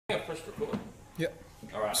First record. Yep.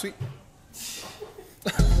 All right. Sweet.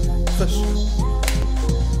 Fish.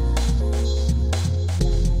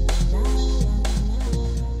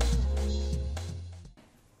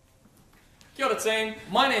 Kia ora team,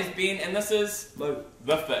 my name's Ben and this is Mo.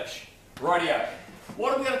 The Fish. Rightio.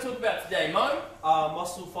 What are we going to talk about today, Mo?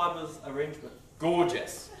 Muscle fibers arrangement.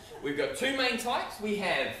 Gorgeous. We've got two main types. We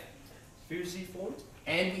have Fusiform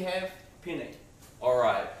and we have pinnate.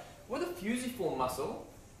 Alright. With a fusiform muscle,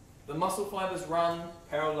 the muscle fibers run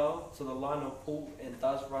Parallel to the line of pull and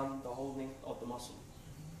does run the whole length of the muscle.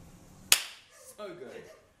 so good.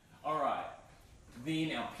 Alright.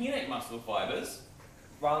 Then our pinnate muscle fibers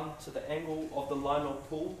Run to the angle of the line of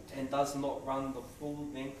pull and does not run the full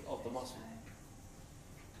length of the muscle.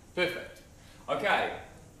 perfect. Okay.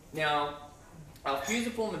 Now, our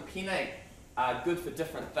fusiform and pinnate are good for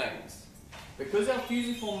different things. Because our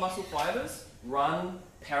fusiform muscle fibers run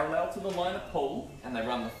parallel to the line of pull and they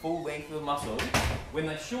run the full length of the muscle, when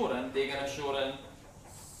they shorten, they're going to shorten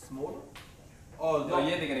Smaller? Oh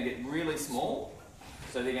yeah, they're going to get really small,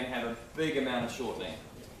 so they're going to have a big amount of shortening.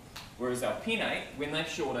 Whereas our pinnate, when they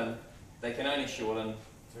shorten, they can only shorten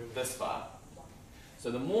this far. So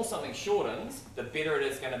the more something shortens, the better it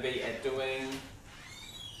is going to be at doing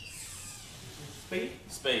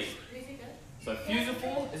speed. So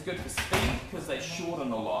fusiform is good for speed because they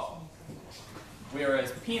shorten a lot.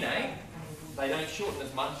 Whereas pinnate, they don't shorten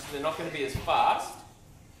as much, so they're not going to be as fast.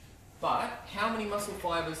 But how many muscle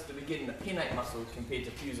fibers do we get in the pinnate muscle compared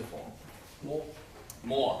to fusiform?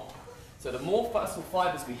 More. So the more muscle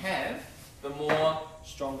fibers we have, the more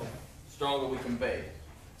stronger we can be.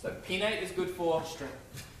 So pinnate is good for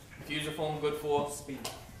Strength. fusiform, good for Speed.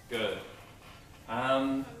 good.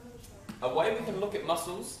 A way we can look at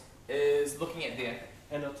muscles is looking at their,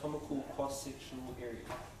 Anatomical cross-sectional area.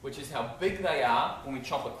 which is how big they are when we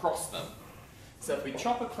chop across them. So if we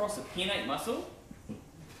chop across a pinnate muscle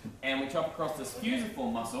and we chop across this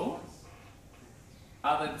fusiform muscle,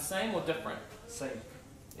 are they the same or different? Same.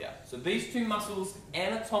 Yeah. So these two muscles'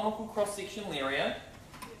 anatomical cross-sectional area,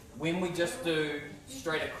 when we just do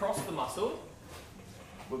straight across the muscle,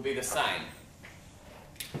 would be the same.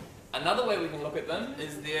 Another way we can look at them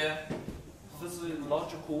is their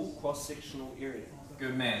Physiological cross-sectional area.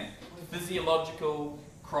 good man, physiological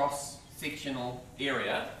cross-sectional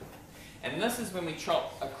area. And this is when we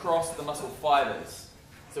chop across the muscle fibers.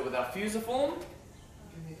 So with our fusiform,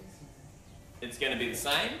 it's going to be the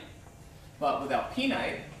same. But with our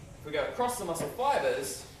pinnate, if we go across the muscle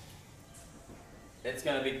fibers, it's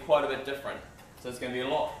going to be quite a bit different. So it's going to be a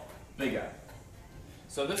lot bigger.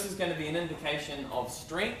 So this is going to be an indication of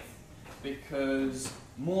strength because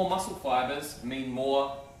more muscle fibers mean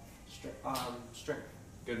more Strength.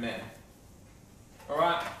 good man.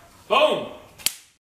 Alright, boom!